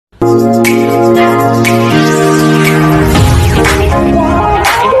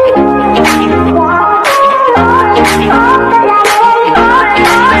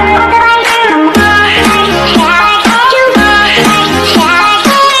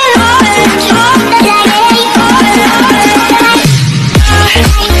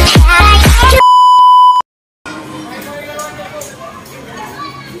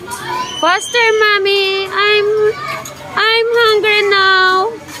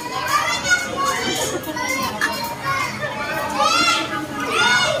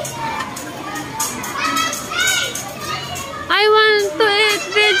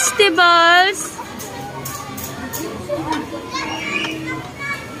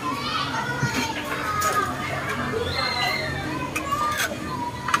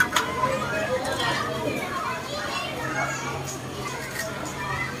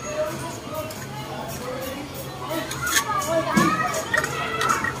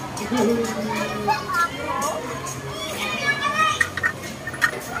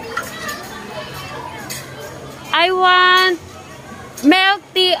I want milk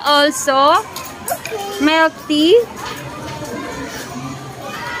tea also. Milk tea.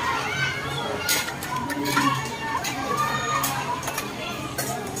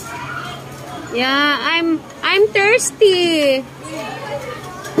 Yeah, I'm thirsty.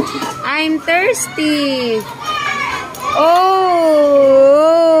 I'm thirsty.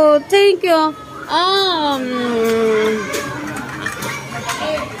 Oh, thank you.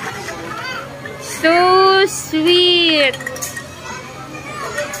 So sweet.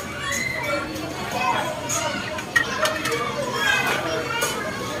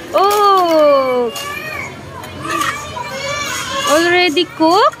 Oh, already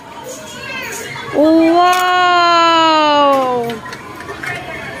cooked? Wow.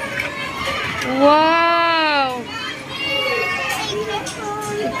 Wow.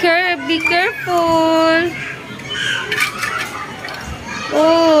 Be careful.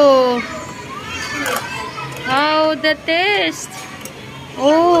 Oh. How the taste.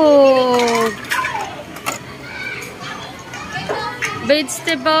 Oh.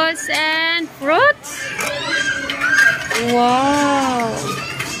 Vegetables and fruits. Wow.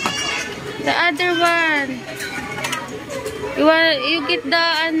 The other one. You get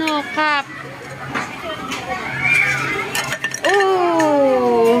the cup.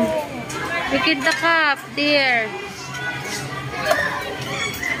 Oh. You get the cup there.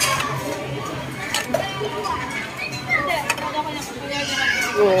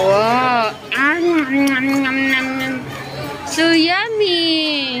 Wow. So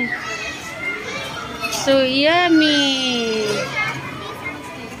yummy. So yummy.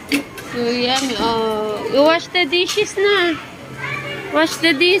 So yummy. Oh, you wash the dishes na. Wash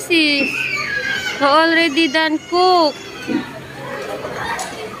the dishes. So already done cook.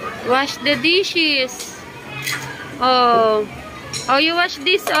 Wash the dishes. Oh. Oh, you wash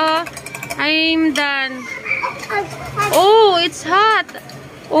this, oh. I'm done. Oh, it's hot.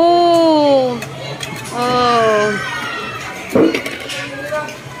 Oh. Oh.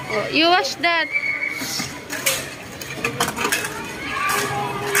 Oh, you wash that.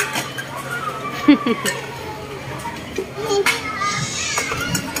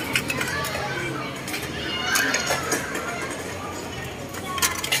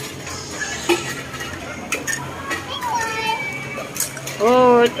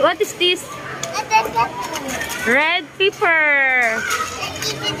 Oh, what is this? Red pepper.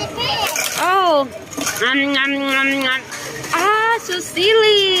 Oh. Ah, so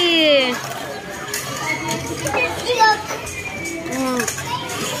silly.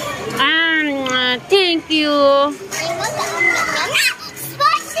 Thank you.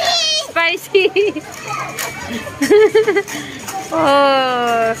 Spicy.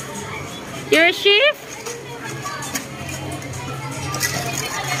 Oh. You're a chef?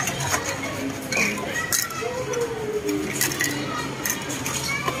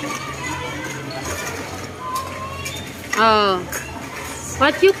 Oh.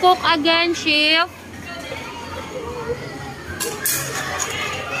 What you cook again, chef?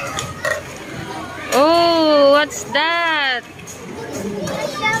 Oh, what's that?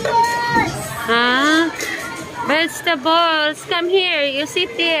 Vegetables. Huh? Vegetables. Come here. You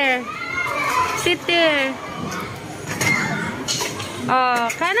sit there. Sit there. Oh,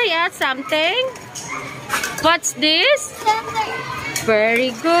 can I add something? What's this?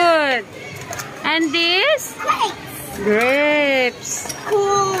 Very good. And this? Grapes.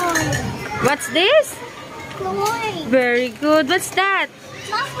 Corn. What's this? Corn. Very good. What's that?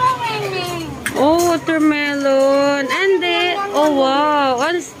 Macaroni. Oh, watermelon. And this? Oh, wow.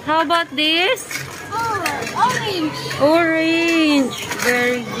 How about this? Orange. Orange.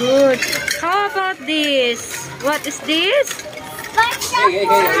 Very good. How about this? What is this?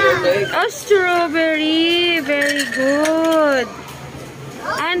 Vegetables. Oh, strawberry. Very good.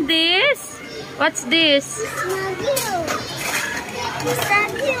 And this? What's this? Mommy.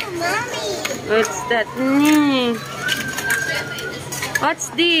 What's that? What's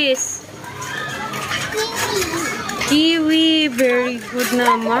this? Kiwi. Very good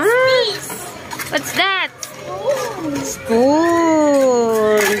naman. What's that?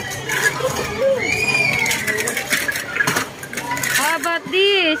 Spoon. How about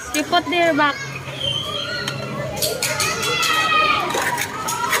this? You put there back.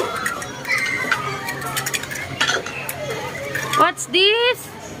 What's this?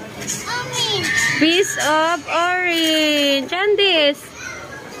 Orange. Piece of orange. And this?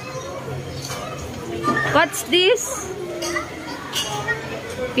 What's this?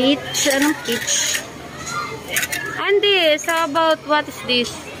 Peach. Anong peach? And this? How about what is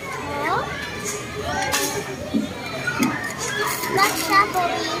this? Black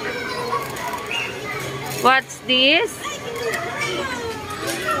strawberry. What's this?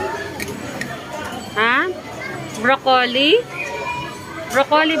 Ha? Broccoli?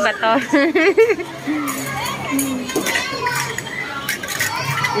 Broccoli ba to?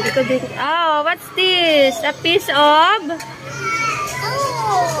 Oh, what's this? A piece of?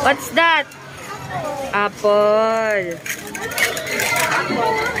 Oh. What's that? Apple.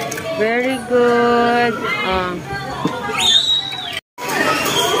 Very good.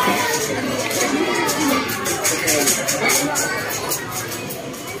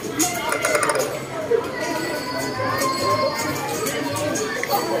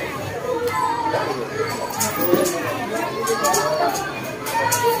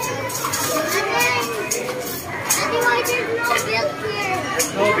 Why there's no milk here? There's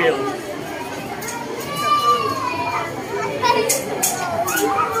no bill.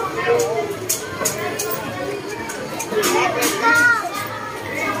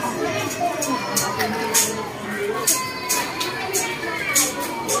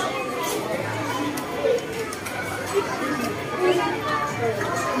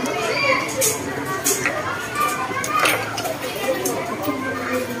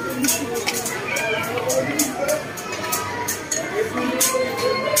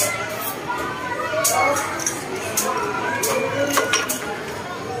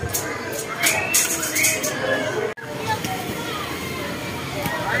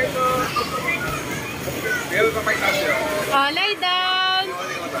 Oh, lie down.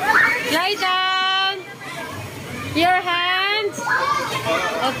 Lie down. Your hands.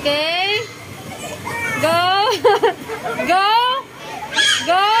 Okay. Go. Go.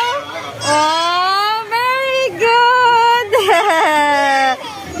 Go. Oh, very good.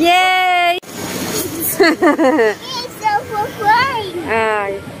 Yay. It's so fun.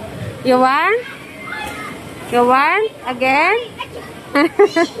 You want? You want again?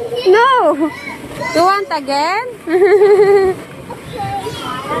 No. You want again?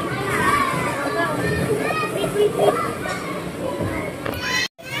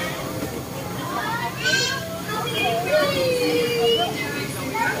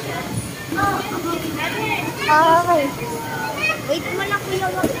 Okay. Wait mo lang, kuya.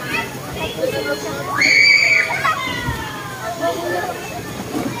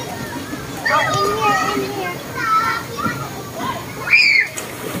 Oh, in here.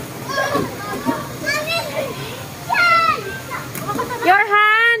 Your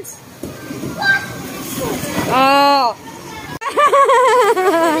hands. Oh.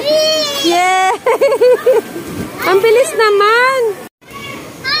 Yay! Ang bilis naman.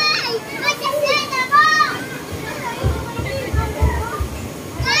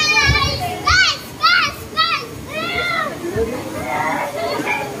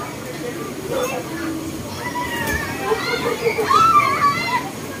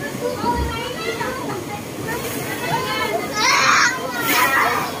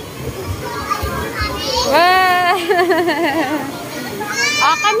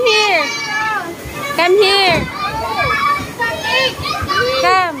 Oh, come here. Come here.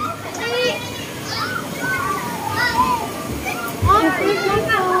 Come.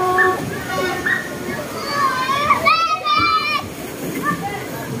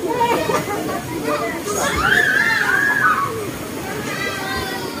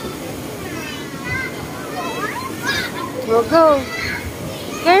 Oh, go.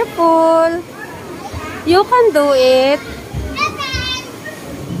 Careful. You can do it.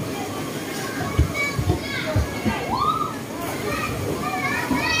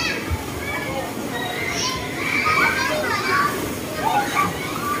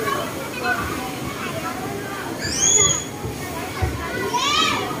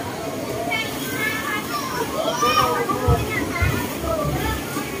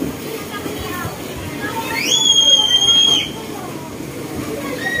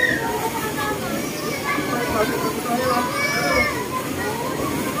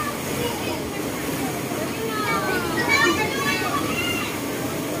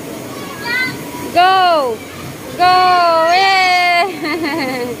 Go! Go! Yeah!